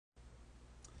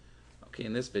Okay,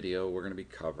 in this video we're going to be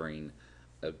covering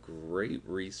a great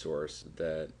resource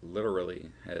that literally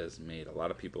has made a lot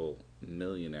of people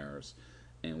millionaires,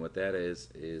 and what that is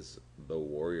the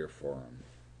Warrior Forum.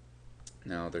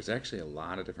 Now there's actually a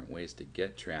lot of different ways to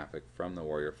get traffic from the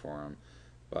Warrior Forum,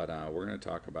 but we're going to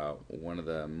talk about one of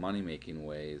the money-making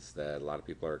ways that a lot of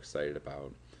people are excited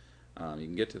about. You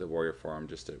can get to the Warrior Forum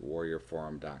just at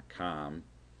warriorforum.com,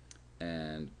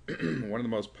 and one of the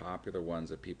most popular ones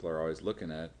that people are always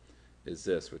looking at is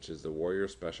this, which is the Warrior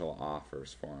Special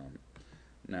Offers Forum.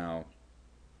 Now,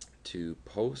 to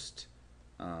post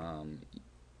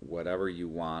whatever you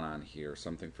want on here,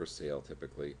 something for sale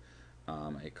typically,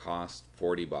 it costs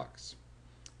 40 bucks.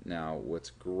 Now,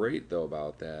 what's great though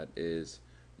about that is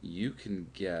you can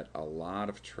get a lot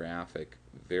of traffic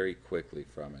very quickly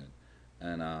from it.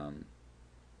 And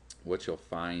what you'll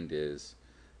find is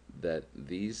that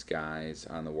these guys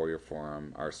on the Warrior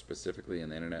Forum are specifically in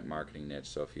the internet marketing niche.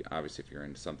 So if you obviously if you're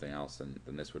into something else, then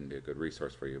this wouldn't be a good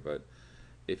resource for you. But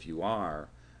if you are,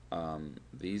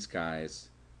 these guys,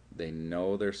 they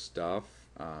know their stuff.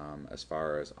 As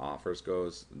far as offers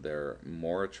goes, they're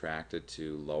more attracted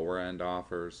to lower end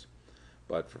offers.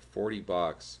 But for 40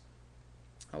 bucks,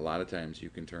 a lot of times you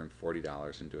can turn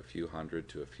 $40 into a few hundred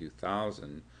to a few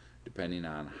thousand, depending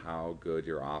on how good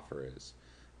your offer is.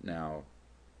 Now,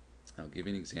 I'll give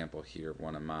you an example here of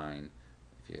one of mine.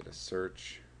 If you had a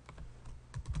search,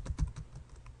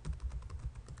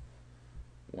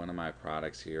 one of my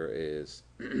products here is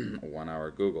 1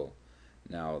 Hour Google.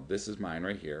 Now this is mine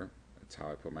right here. That's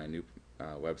how I put my new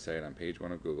website on page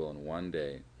 1 of Google in one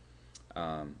day.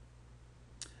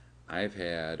 I've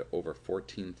had over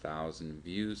 14,000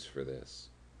 views for this.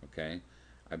 Okay,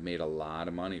 I've made a lot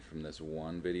of money from this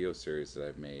one video series that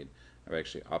I've made. I've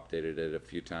actually updated it a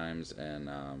few times,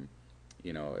 and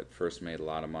you know, it first made a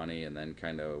lot of money and then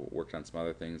kind of worked on some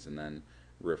other things and then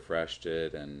refreshed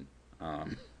it and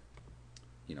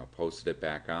you know, posted it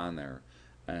back on there.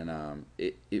 And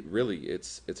it really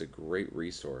it's a great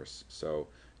resource. So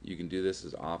you can do this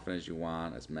as often as you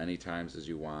want, as many times as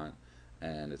you want,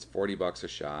 and it's 40 bucks a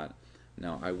shot.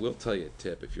 Now I will tell you a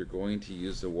tip: if you're going to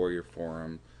use the Warrior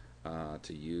Forum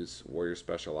to use Warrior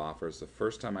Special Offers, the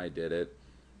first time I did it,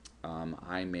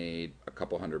 I made a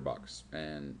couple $100,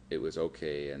 and it was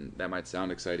okay. And that might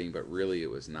sound exciting, but really it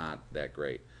was not that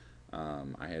great.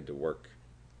 I had to work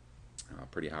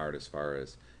pretty hard as far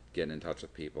as getting in touch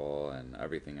with people and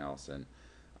everything else. And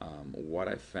what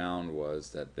I found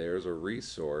was that there's a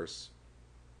resource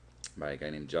by a guy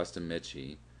named Justin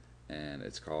Mitchie, and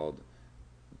it's called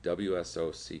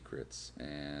WSO Secrets,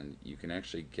 and you can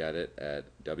actually get it at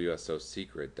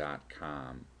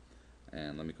wsosecret.com.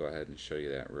 And let me go ahead and show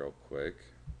you that real quick.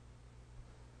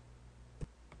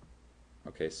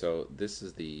 Okay, so this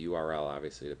is the URL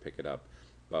obviously to pick it up,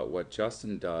 but what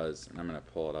Justin does, and I'm going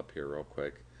to pull it up here real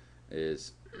quick,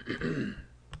 is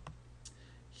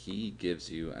he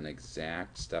gives you an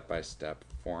exact step-by-step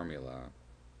formula,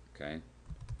 okay,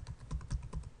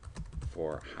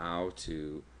 for how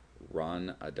to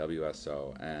run a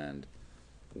WSO. And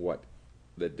what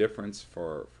the difference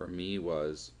for me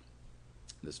was,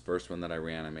 this first one that I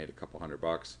ran, I made a couple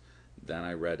 $100. Then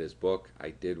I read his book.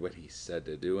 I did what he said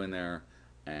to do in there,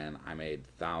 and I made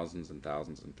thousands and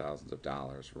thousands and thousands of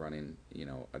dollars running, you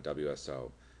know, a WSO.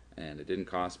 And it didn't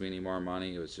cost me any more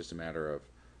money. It was just a matter of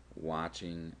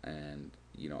watching and,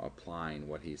 you know, applying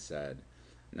what he said.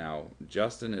 Now,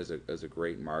 Justin is a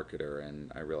great marketer,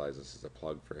 and I realize this is a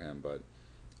plug for him, but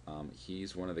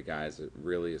he's one of the guys that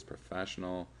really is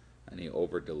professional, and he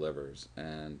over delivers.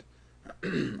 And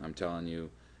I'm telling you,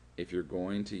 if you're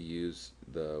going to use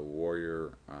the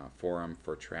Warrior Forum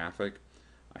for traffic,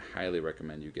 I highly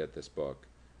recommend you get this book.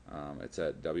 It's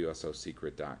at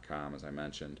wsosecret.com, as I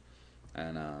mentioned,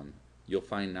 and you'll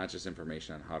find not just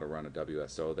information on how to run a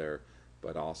WSO there,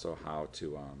 but also how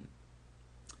to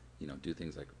you know, do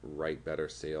things like write better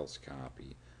sales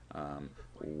copy,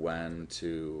 when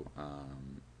to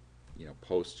you know,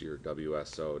 post your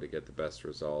WSO to get the best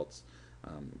results,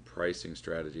 pricing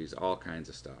strategies, all kinds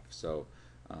of stuff. So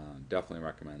definitely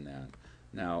recommend that.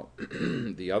 Now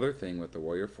the other thing with the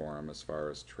Warrior Forum as far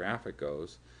as traffic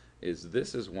goes is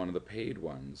this is one of the paid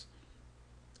ones,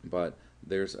 but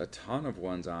there's a ton of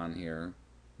ones on here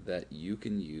that you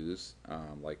can use,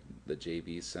 like the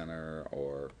JB Center,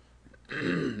 or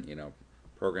you know,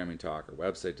 Programming Talk, or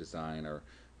Website Design, or,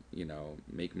 you know,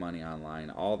 Make Money Online.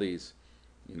 All these,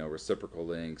 you know, reciprocal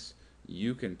links,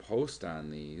 you can post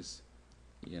on these.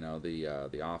 You know, the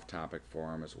off-topic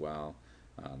forum as well,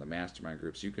 the mastermind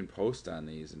groups. You can post on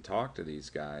these and talk to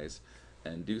these guys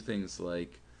and do things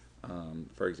like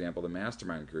For example, the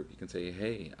mastermind group, you can say,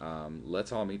 hey,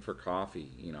 let's all meet for coffee.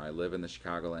 I live in the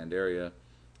Chicagoland area,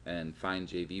 and find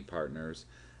JV partners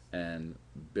and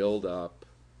build up,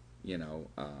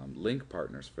 link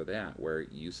partners for that, where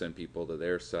you send people to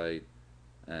their site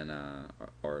and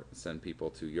or send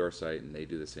people to your site and they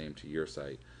do the same to your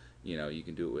site. You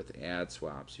can do it with ad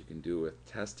swaps, you can do it with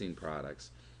testing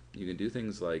products, you can do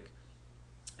things like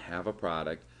have a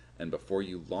product, and before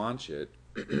you launch it,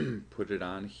 put it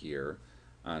on here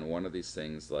on one of these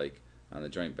things, like on the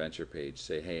joint venture page.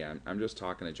 Say, hey, I'm just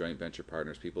talking to joint venture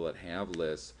partners, people that have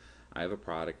lists. I have a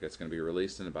product that's going to be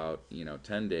released in about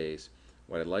 10 days.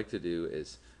 What I'd like to do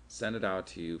is send it out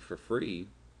to you for free,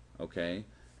 okay,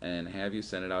 and have you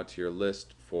send it out to your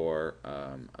list for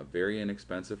a very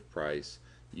inexpensive price.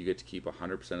 You get to keep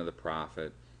 100% of the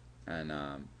profit, and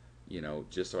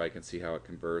just so I can see how it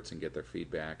converts and get their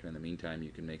feedback, and in the meantime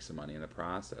you can make some money in the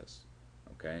process.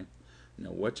 Okay,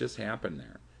 what just happened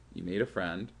there? You made a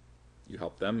friend, you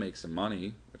helped them make some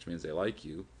money, which means they like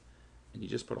you, and you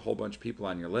just put a whole bunch of people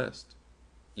on your list,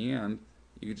 and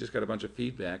you just got a bunch of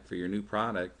feedback for your new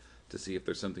product to see if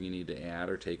there's something you need to add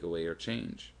or take away or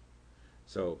change.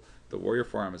 So the Warrior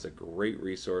Forum is a great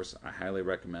resource. I highly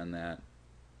recommend that.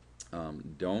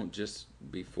 Don't just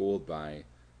be fooled by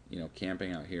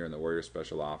camping out here in the Warrior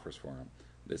Special Offers Forum.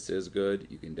 This is good.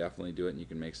 You can definitely do it and you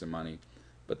can make some money,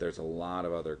 but there's a lot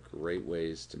of other great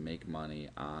ways to make money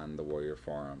on the Warrior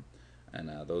Forum, and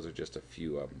those are just a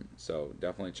few of them. So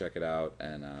definitely check it out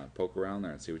and poke around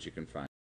there and see what you can find.